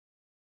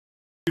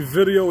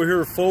Video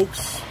here,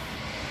 folks.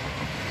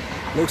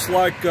 Looks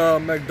like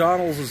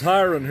McDonald's is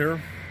hiring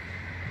here.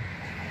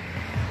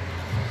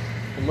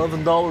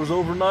 $11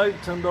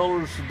 overnight,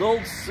 $10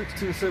 adults,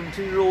 16,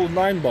 17-year-olds,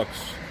 $9.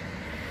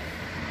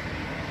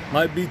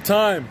 Might be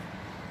time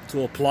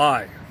to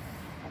apply.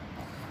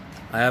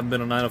 I haven't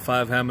been a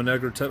 9-to-5 ham and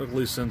egger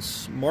technically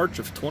since March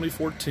of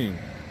 2014,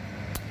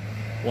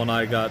 when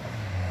I got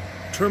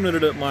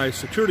terminated at my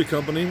security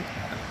company.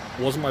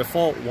 It wasn't my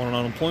fault, won an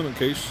unemployment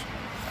case.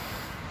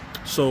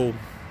 So,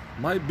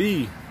 might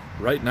be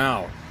right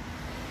now,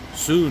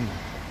 soon,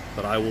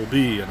 that I will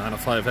be a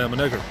 9-to-5 ham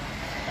and egger.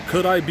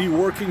 Could I be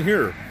working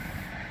here?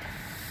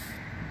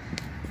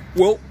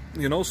 Well,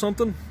 you know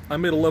something? I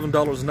made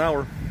 $11 an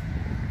hour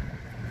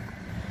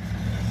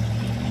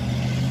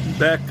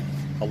back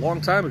a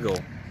long time ago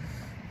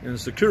in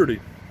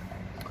security.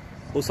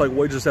 Looks like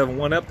wages haven't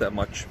went up that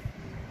much.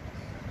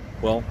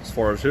 Well, as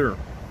far as here.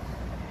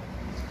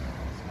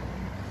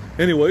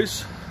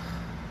 Anyways,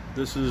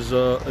 this is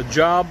a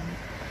job,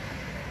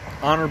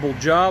 honorable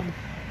job.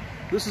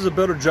 This is a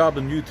better job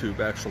than YouTube,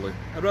 actually.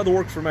 I'd rather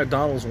work for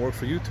McDonald's than work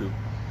for YouTube,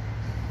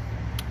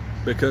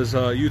 because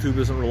YouTube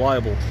isn't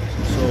reliable.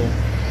 So,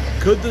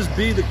 could this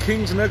be the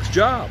king's next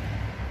job?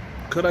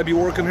 Could I be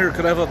working here?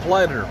 Could I have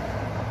applied here?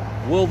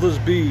 Will this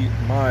be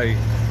my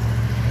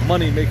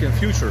money-making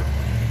future?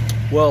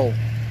 Well,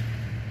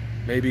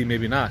 maybe,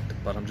 maybe not.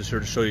 But I'm just here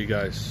to show you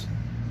guys.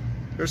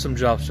 There's some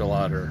jobs still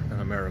out here in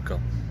America.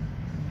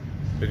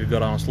 Make a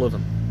good, honest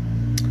living.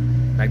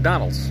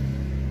 McDonald's.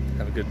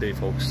 Have a good day,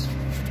 folks.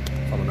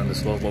 I'm in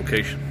this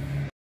location.